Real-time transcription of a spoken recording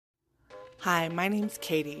Hi, my name's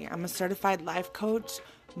Katie. I'm a certified life coach,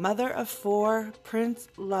 mother of 4, prince,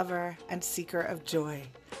 lover, and seeker of joy.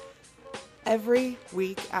 Every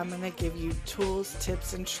week, I'm going to give you tools,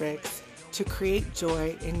 tips, and tricks to create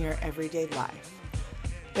joy in your everyday life.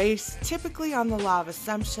 Based typically on the law of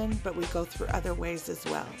assumption, but we go through other ways as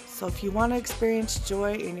well. So if you want to experience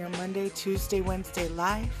joy in your Monday, Tuesday, Wednesday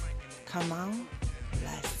life, come on,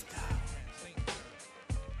 let's go.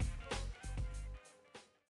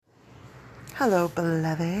 Hello,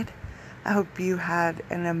 beloved. I hope you had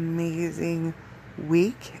an amazing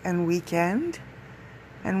week and weekend.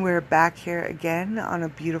 And we're back here again on a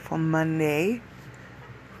beautiful Monday,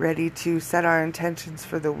 ready to set our intentions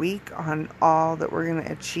for the week on all that we're going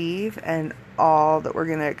to achieve and all that we're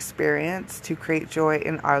going to experience to create joy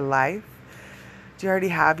in our life. Do you already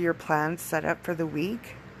have your plans set up for the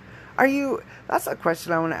week? That's a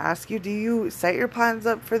question I want to ask you. Do you set your plans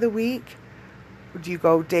up for the week? Do you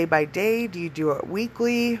go day by day? Do you do it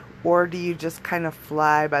weekly? Or do you just kind of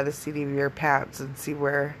fly by the seat of your pants and see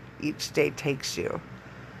where each day takes you?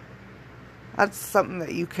 That's something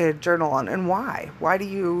that you could journal on. And why? Why do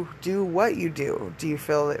you do what you do? Do you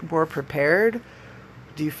feel more prepared?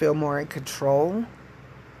 Do you feel more in control?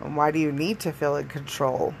 And why do you need to feel in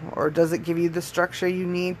control? Or does it give you the structure you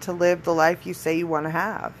need to live the life you say you want to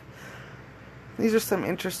have? These are some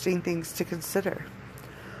interesting things to consider.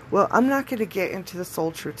 Well, I'm not going to get into the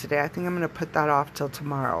soul truth today. I think I'm going to put that off till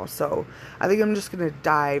tomorrow. So I think I'm just going to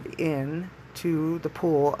dive in to the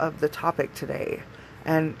pool of the topic today.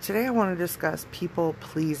 And today I want to discuss people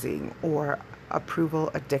pleasing or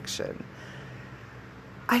approval addiction.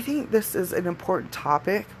 I think this is an important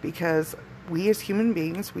topic because we as human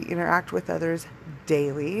beings, we interact with others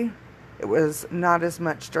daily. It was not as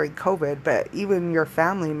much during COVID, but even your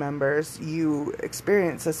family members, you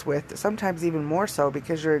experience this with, sometimes even more so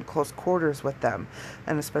because you're in close quarters with them,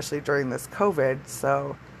 and especially during this COVID.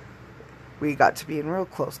 So we got to be in real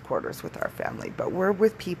close quarters with our family, but we're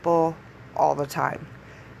with people all the time.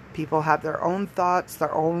 People have their own thoughts,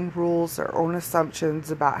 their own rules, their own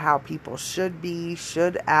assumptions about how people should be,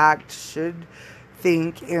 should act, should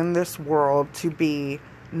think in this world to be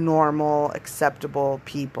normal, acceptable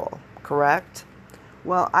people. Correct?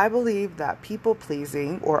 Well, I believe that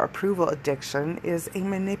people-pleasing or approval addiction is a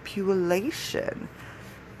manipulation.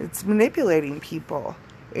 It's manipulating people.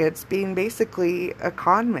 It's being basically a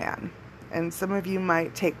con man. And some of you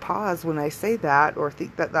might take pause when I say that or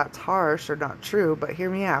think that that's harsh or not true, but hear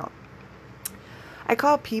me out. I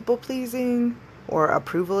call people-pleasing or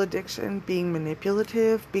approval addiction being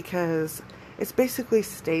manipulative because it's basically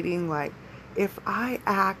stating like, if I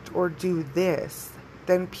act or do this,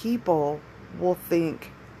 then people will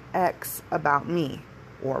think X about me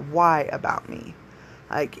or Y about me.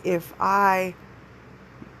 Like if I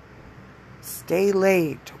stay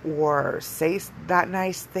late or say that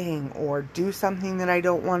nice thing or do something that I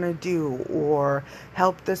don't want to do or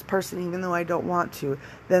help this person even though I don't want to,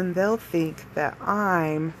 then they'll think that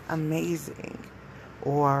I'm amazing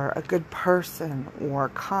or a good person or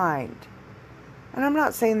kind. And I'm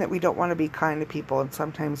not saying that we don't want to be kind to people and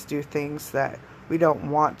sometimes do things that we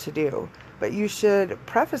don't want to do. But you should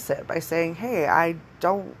preface it by saying, hey, I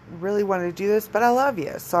don't really want to do this, but I love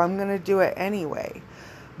you, so I'm going to do it anyway.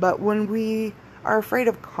 But when we are afraid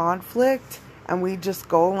of conflict and we just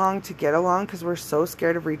go along to get along because we're so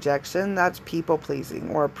scared of rejection, that's people-pleasing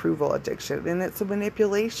or approval addiction. And it's a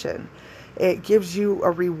manipulation. It gives you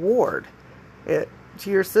a reward. To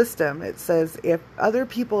your system, it says, if other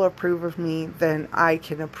people approve of me, then I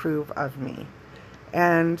can approve of me.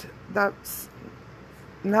 And that's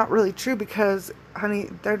not really true because, honey,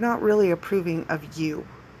 they're not really approving of you.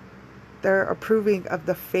 They're approving of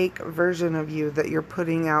the fake version of you that you're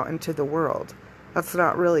putting out into the world. That's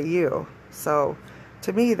not really you. So,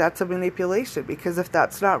 to me, that's a manipulation because if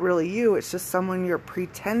that's not really you, it's just someone you're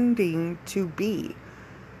pretending to be.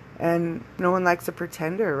 And no one likes a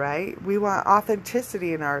pretender, right? We want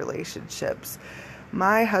authenticity in our relationships.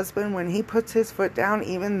 My husband, when he puts his foot down,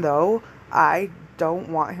 even though I don't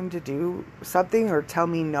want him to do something or tell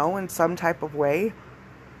me no in some type of way,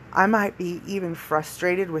 I might be even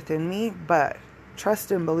frustrated within me, but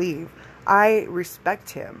trust and believe, I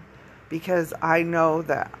respect him because I know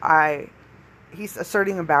that he's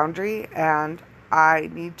asserting a boundary and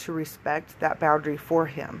I need to respect that boundary for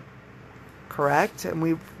him. Correct? And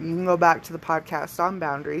you can go back to the podcast on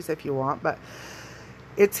boundaries if you want, but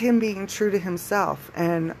it's him being true to himself,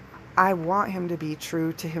 and I want him to be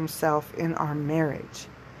true to himself in our marriage.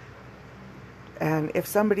 And if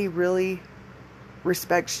somebody really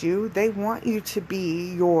respects you, they want you to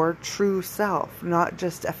be your true self, not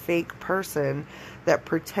just a fake person that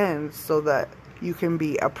pretends so that you can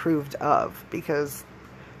be approved of, because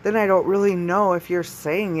then I don't really know if you're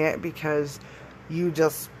saying it because you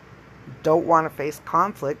just don't want to face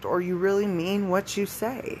conflict or you really mean what you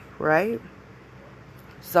say, right?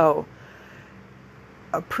 So,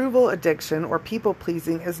 approval addiction or people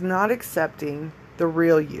pleasing is not accepting the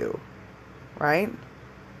real you, right?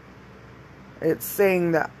 It's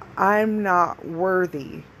saying that I'm not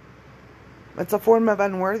worthy. It's a form of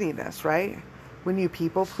unworthiness, right? When you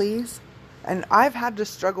people please. And I've had to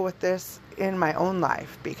struggle with this in my own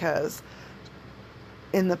life because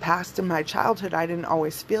in the past, in my childhood, I didn't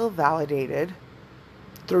always feel validated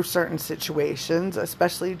through certain situations,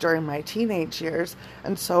 especially during my teenage years.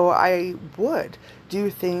 And so I would do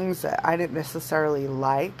things that I didn't necessarily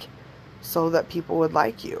like so that people would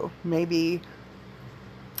like you. Maybe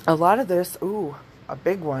a lot of this, a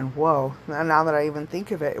big one, whoa. Now that I even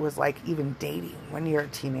think of it, it was like even dating when you're a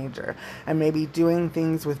teenager and maybe doing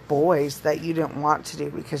things with boys that you didn't want to do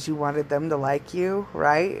because you wanted them to like you,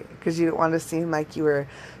 right? Because you didn't want to seem like you were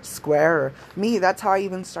square. Or me, that's how I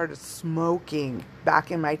even started smoking back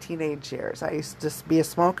in my teenage years. I used to be a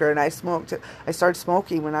smoker, and I started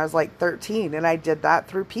smoking when I was like 13, and I did that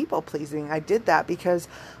through people pleasing. I did that because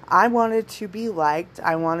I wanted to be liked.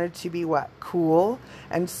 I wanted to be cool.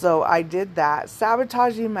 And so I did that,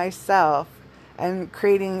 sabotaging myself and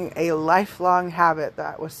creating a lifelong habit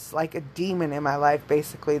that was like a demon in my life,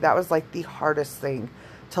 basically. That was like the hardest thing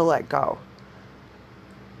to let go,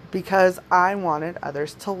 because I wanted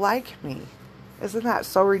others to like me. Isn't that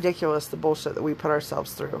so ridiculous, the bullshit that we put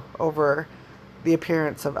ourselves through over the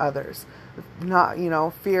appearance of others? Not,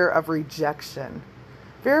 fear of rejection.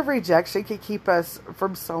 Fear of rejection can keep us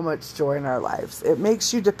from so much joy in our lives. It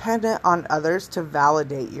makes you dependent on others to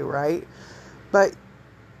validate you, right? But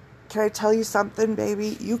can I tell you something,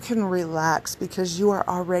 baby? You can relax because you are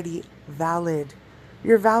already valid.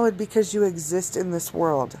 You're valid because you exist in this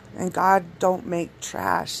world. And God don't make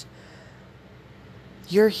trash.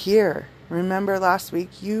 You're here. Remember last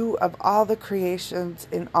week, you, of all the creations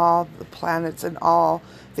in all the planets and all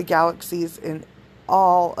the galaxies in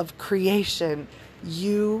all of creation,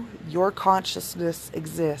 your consciousness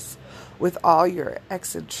exists with all your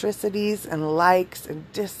eccentricities and likes and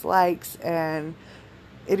dislikes and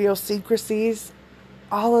idiosyncrasies.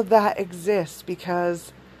 All of that exists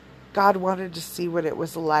because God wanted to see what it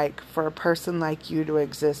was like for a person like you to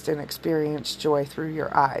exist and experience joy through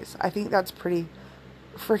your eyes. I think that's pretty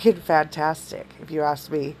freaking fantastic, if you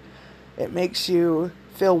ask me. It makes you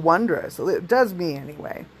feel wondrous. It does me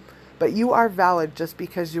anyway. But you are valid just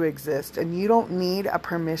because you exist, and you don't need a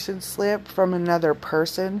permission slip from another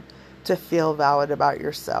person to feel valid about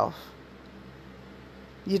yourself.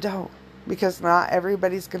 You don't, because not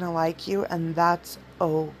everybody's going to like you, and that's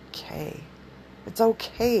okay. It's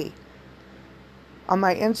okay. On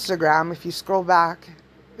my Instagram, if you scroll back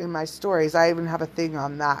in my stories, I even have a thing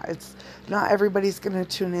on that. It's not everybody's going to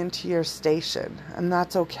tune into your station, and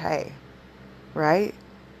that's okay, right?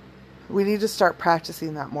 We need to start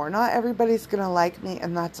practicing that more. Not everybody's going to like me,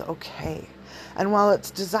 and that's okay. And while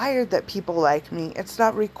it's desired that people like me, it's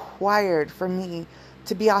not required for me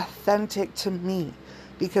to be authentic to me.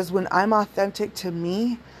 Because when I'm authentic to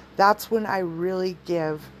me, that's when I really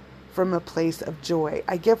give from a place of joy.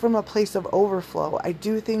 I give from a place of overflow. I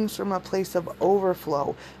do things from a place of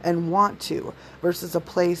overflow and want to, versus a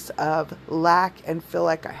place of lack and feel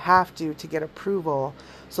like I have to get approval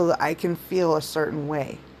so that I can feel a certain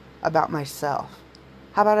way about myself.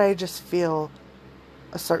 How about I just feel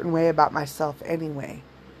a certain way about myself anyway?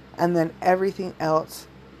 And then everything else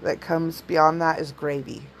that comes beyond that is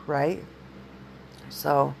gravy, right?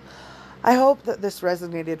 So I hope that this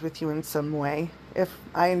resonated with you in some way. If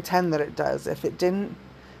I intend that it does. If it didn't,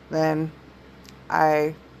 then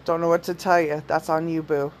I don't know what to tell you. That's on you,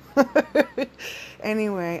 boo.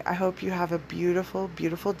 Anyway, I hope you have a beautiful,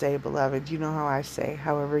 beautiful day, beloved. You know how I say,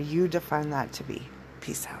 however you define that to be.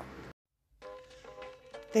 Peace out.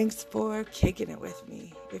 Thanks for kicking it with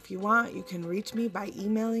me. If you want, you can reach me by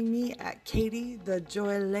emailing me at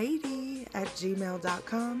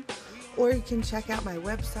katiethejoylady@gmail.com, or you can check out my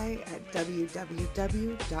website at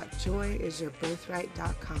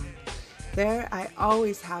www.joyisYourBirthright.com. There, I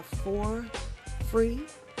always have 4 free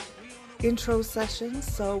intro sessions,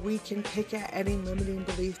 so we can pick at any limiting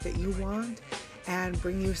belief that you want and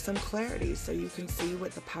bring you some clarity so you can see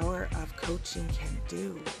what the power of coaching can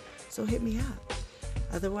do. So hit me up.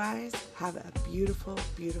 Otherwise, have a beautiful,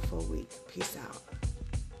 beautiful week. Peace out.